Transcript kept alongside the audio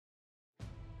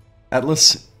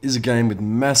Atlas is a game with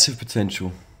massive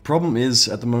potential. Problem is,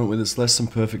 at the moment with its less than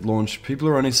perfect launch, people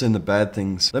are only seeing the bad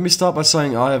things. Let me start by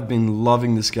saying I have been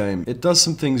loving this game. It does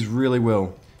some things really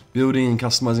well. Building and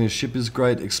customizing a ship is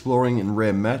great, exploring in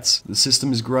rare mats, the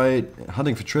system is great,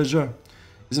 hunting for treasure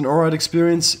is an alright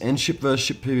experience, and ship vs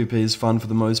ship PvP is fun for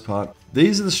the most part.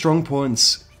 These are the strong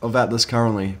points of Atlas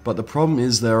currently, but the problem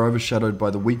is they are overshadowed by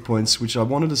the weak points, which I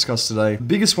want to discuss today. The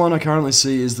biggest one I currently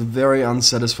see is the very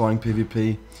unsatisfying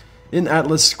PvP. In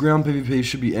Atlas, ground PvP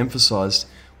should be emphasized.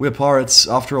 We're pirates,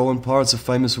 after all, and pirates are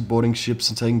famous for boarding ships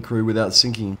and taking crew without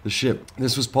sinking the ship.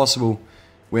 This was possible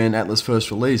when Atlas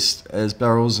first released, as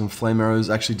barrels and flame arrows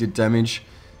actually did damage,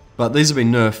 but these have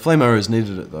been nerfed. Flame arrows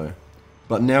needed it though.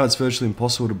 But now it's virtually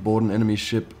impossible to board an enemy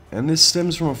ship, and this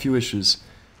stems from a few issues.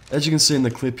 As you can see in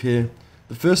the clip here,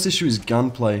 the first issue is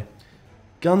gunplay.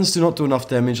 Guns do not do enough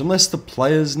damage unless the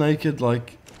player's naked,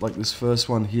 like this first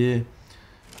one here.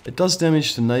 It does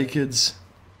damage to nakeds,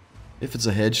 if it's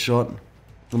a headshot, for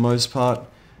the most part,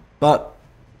 but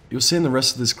you'll see in the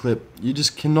rest of this clip, you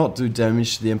just cannot do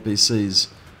damage to the NPCs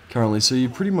currently, so you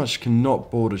pretty much cannot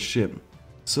board a ship.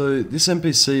 So this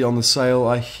NPC on the sail,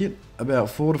 I hit about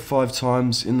 4 to 5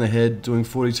 times in the head, doing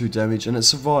 42 damage, and it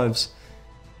survives.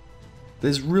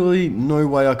 There's really no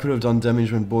way I could have done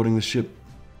damage when boarding the ship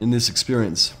in this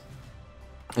experience.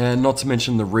 And not to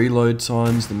mention the reload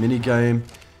times, the minigame.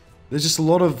 There's just a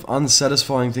lot of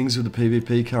unsatisfying things with the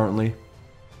PvP currently.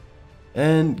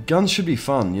 And guns should be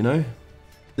fun, you know?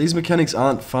 These mechanics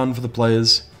aren't fun for the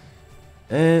players.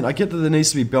 And I get that there needs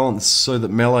to be balance so that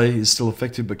melee is still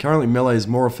effective, but currently melee is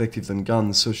more effective than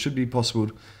guns, so it should be possible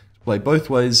to play both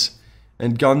ways.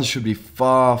 And guns should be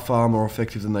far, far more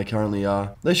effective than they currently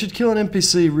are. They should kill an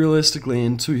NPC realistically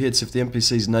in 2 hits if the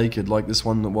NPC's naked, like this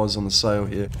one that was on the sail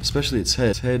here. Especially its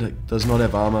head. Its head does not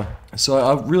have armor. So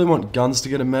I really want guns to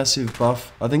get a massive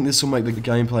buff. I think this will make the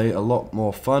gameplay a lot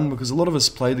more fun, because a lot of us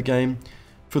play the game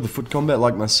for the foot combat,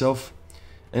 like myself.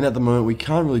 And at the moment we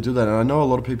can't really do that, and I know a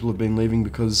lot of people have been leaving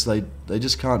because they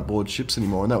just can't board ships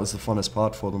anymore, and that was the funnest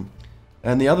part for them.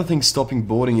 And the other thing stopping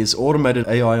boarding is automated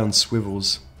AI on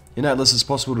swivels. In Atlas, it's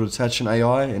possible to attach an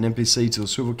AI, an NPC, to a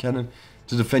swivel cannon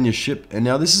to defend your ship. And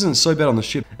now this isn't so bad on the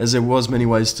ship, as there was many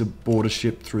ways to board a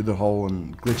ship through the hole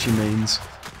and glitchy means.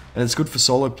 And it's good for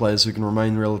solo players who can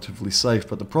remain relatively safe.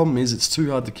 But the problem is it's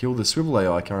too hard to kill the swivel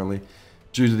AI currently,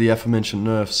 due to the aforementioned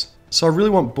nerfs. So I really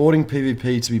want boarding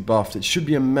PvP to be buffed. It should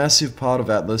be a massive part of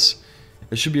Atlas.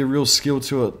 There should be a real skill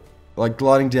to it, like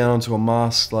gliding down onto a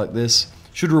mast like this.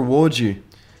 Should reward you.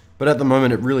 But at the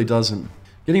moment it really doesn't.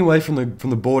 Getting away from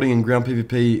the boarding and ground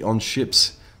PvP on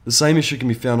ships, the same issue can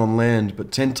be found on land,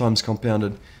 but 10 times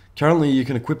compounded. Currently you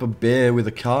can equip a bear with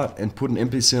a cart and put an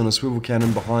NPC on a swivel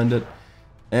cannon behind it,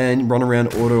 and run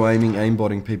around auto-aiming,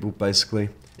 aimbotting people basically.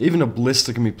 Even a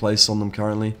blister can be placed on them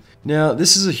currently. Now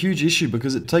this is a huge issue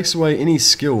because it takes away any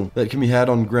skill that can be had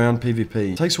on ground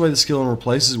PvP. It takes away the skill and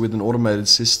replaces it with an automated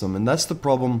system, and that's the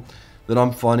problem that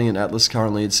I'm finding in Atlas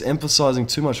currently. It's emphasizing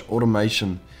too much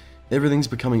automation. Everything's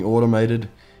becoming automated,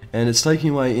 and it's taking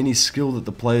away any skill that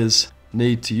the players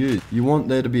need to use. You want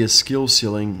there to be a skill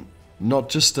ceiling, not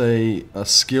just a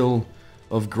skill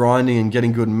of grinding and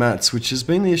getting good mats, which has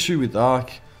been the issue with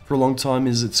Ark for a long time,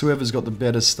 is it's whoever's got the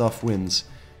better stuff wins.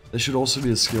 There should also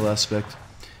be a skill aspect.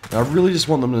 And I really just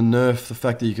want them to nerf the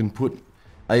fact that you can put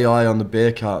AI on the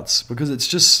bear carts, because it's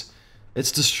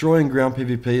destroying ground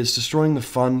PvP, it's destroying the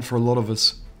fun for a lot of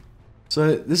us.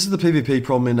 So this is the PvP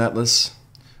problem in Atlas.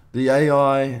 The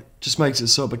AI just makes it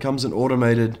so it becomes an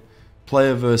automated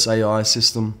player versus AI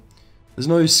system. There's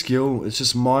no skill, it's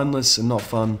just mindless and not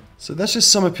fun. So that's just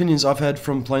some opinions I've had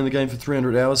from playing the game for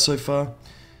 300 hours so far.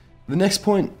 The next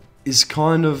point is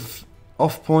kind of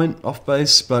off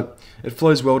base, but it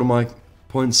flows well to my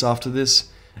points after this.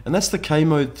 And that's the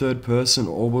K-mode third person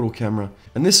orbital camera.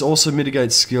 And this also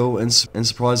mitigates skill and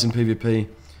surprise in PvP.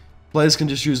 Players can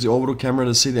just use the orbital camera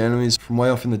to see the enemies from way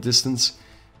off in the distance.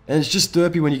 And it's just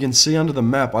derpy when you can see under the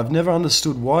map. I've never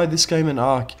understood why this game and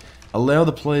Ark allow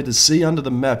the player to see under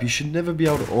the map. You should never be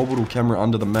able to orbital camera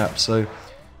under the map. So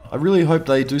I really hope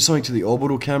they do something to the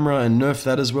orbital camera and nerf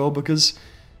that as well, because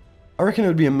I reckon it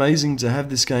would be amazing to have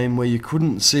this game where you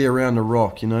couldn't see around a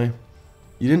rock, you know?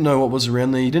 You didn't know what was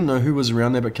around there, you didn't know who was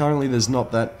around there, but currently there's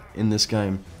not that in this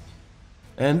game.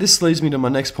 And this leads me to my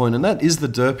next point, and that is the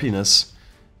derpiness.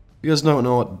 You guys don't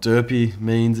know what derpy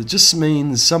means. It just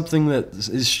means something that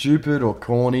is stupid or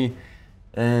corny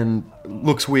and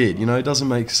looks weird, you know, it doesn't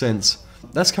make sense.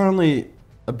 That's currently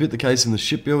a bit the case in the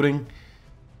shipbuilding.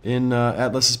 In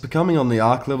Atlas, it's becoming on the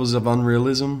Ark levels of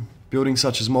unrealism. Buildings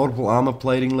such as multiple armor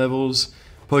plating levels,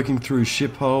 poking through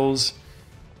ship holes,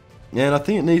 And I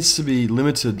think it needs to be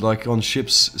limited, like on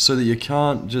ships, so that you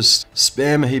can't just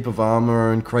spam a heap of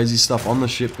armor and crazy stuff on the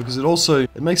ship, because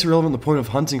it makes irrelevant the point of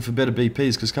hunting for better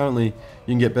BPs, because currently you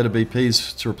can get better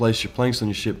BPs to replace your planks on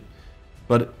your ship.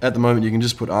 But at the moment you can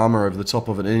just put armor over the top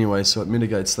of it anyway, so it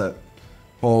mitigates that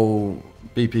whole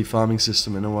BP farming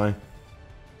system in a way.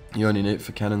 You only need it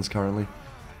for cannons currently.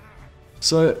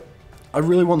 So I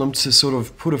really want them to sort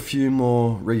of put a few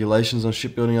more regulations on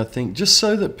shipbuilding, I think, just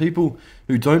so that people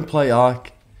who don't play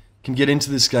Ark can get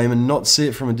into this game and not see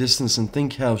it from a distance and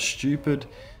think how stupid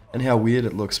and how weird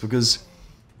it looks. Because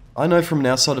I know from an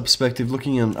outsider perspective,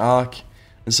 looking at Ark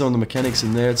and some of the mechanics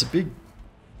in there,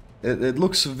 it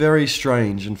looks very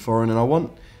strange and foreign, and I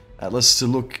want Atlas to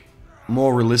look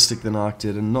more realistic than Ark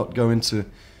did and not go into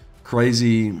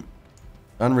crazy,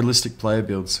 unrealistic player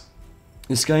builds.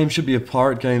 This game should be a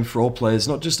pirate game for all players,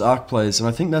 not just Ark players, and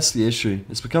I think that's the issue.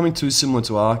 It's becoming too similar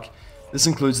to Ark. This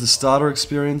includes the starter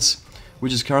experience,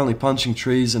 which is currently punching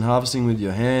trees and harvesting with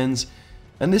your hands.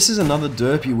 And this is another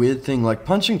derpy weird thing, like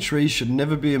punching trees should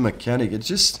never be a mechanic.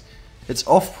 It's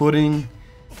off-putting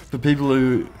for people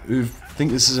who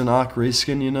think this is an Ark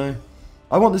reskin, you know?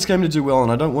 I want this game to do well,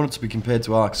 and I don't want it to be compared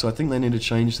to Ark, so I think they need to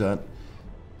change that.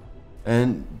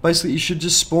 And basically you should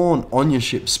just spawn on your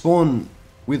ship, spawn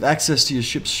with access to your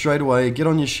ship straight away, get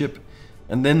on your ship,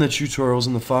 and then the tutorials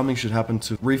and the farming should happen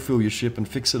to refill your ship and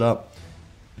fix it up.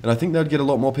 And I think that would get a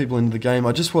lot more people into the game.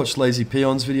 I just watched Lazy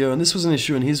Peon's video, and this was an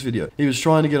issue in his video. He was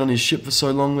trying to get on his ship for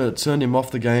so long that it turned him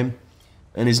off the game,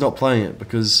 and he's not playing it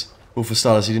because, well, for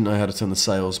starters, he didn't know how to turn the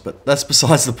sails, but that's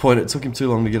besides the point. It took him too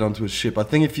long to get onto his ship. I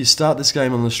think if you start this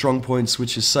game on the strong points,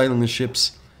 which is sailing the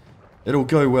ships, it'll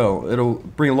go well. It'll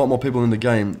bring a lot more people in the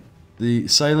game. The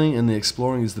sailing and the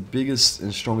exploring is the biggest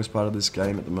and strongest part of this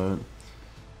game at the moment.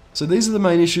 So these are the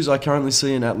main issues I currently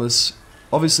see in Atlas.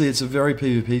 Obviously it's a very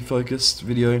PvP focused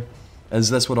video,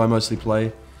 as that's what I mostly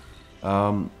play.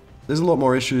 There's a lot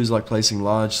more issues like placing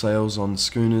large sails on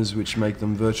schooners, which make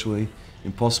them virtually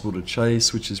impossible to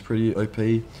chase, which is pretty OP.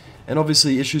 And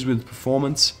obviously issues with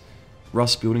performance.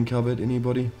 Rust building cupboard,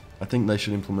 anybody? I think they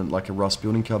should implement like a Rust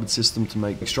building cupboard system to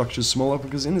make structures smaller,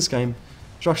 because in this game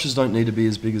structures don't need to be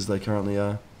as big as they currently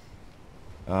are.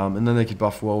 And then they could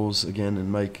buff walls again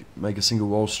and make a single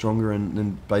wall stronger, and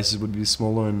then bases would be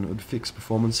smaller and it would fix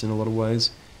performance in a lot of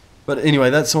ways. But anyway,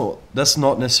 that's not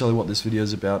necessarily what this video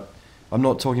is about. I'm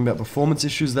not talking about performance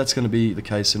issues, that's going to be the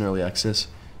case in early access.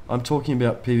 I'm talking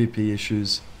about PvP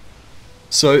issues.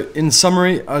 So in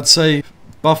summary, I'd say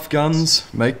buff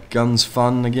guns, make guns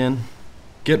fun again.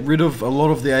 Get rid of a lot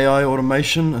of the AI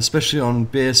automation, especially on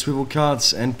bare swivel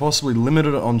carts, and possibly limit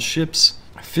it on ships.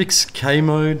 Fix K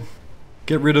mode.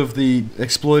 Get rid of the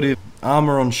exploitive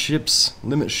armor on ships.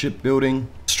 Limit ship building.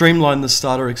 Streamline the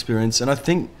starter experience, and I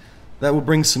think that will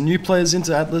bring some new players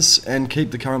into Atlas and keep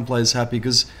the current players happy,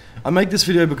 because I make this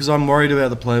video because I'm worried about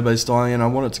the player base dying and I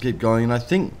want it to keep going, and I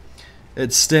think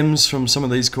it stems from some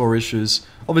of these core issues.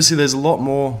 Obviously there's a lot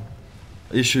more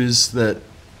issues that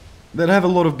have a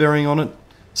lot of bearing on it,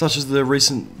 such as the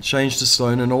recent change to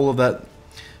stone and all of that.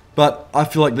 But I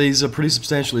feel like these are pretty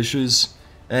substantial issues.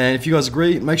 And if you guys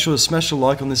agree, make sure to smash a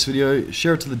like on this video,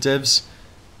 share it to the devs.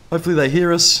 Hopefully they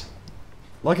hear us.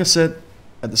 Like I said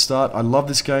at the start, I love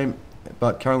this game,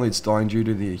 but currently it's dying due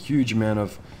to the huge amount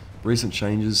of recent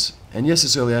changes. And yes,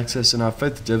 it's early access, and I have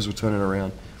faith the devs will turn it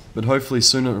around. But hopefully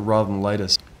sooner rather than later.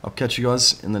 I'll catch you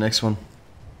guys in the next one.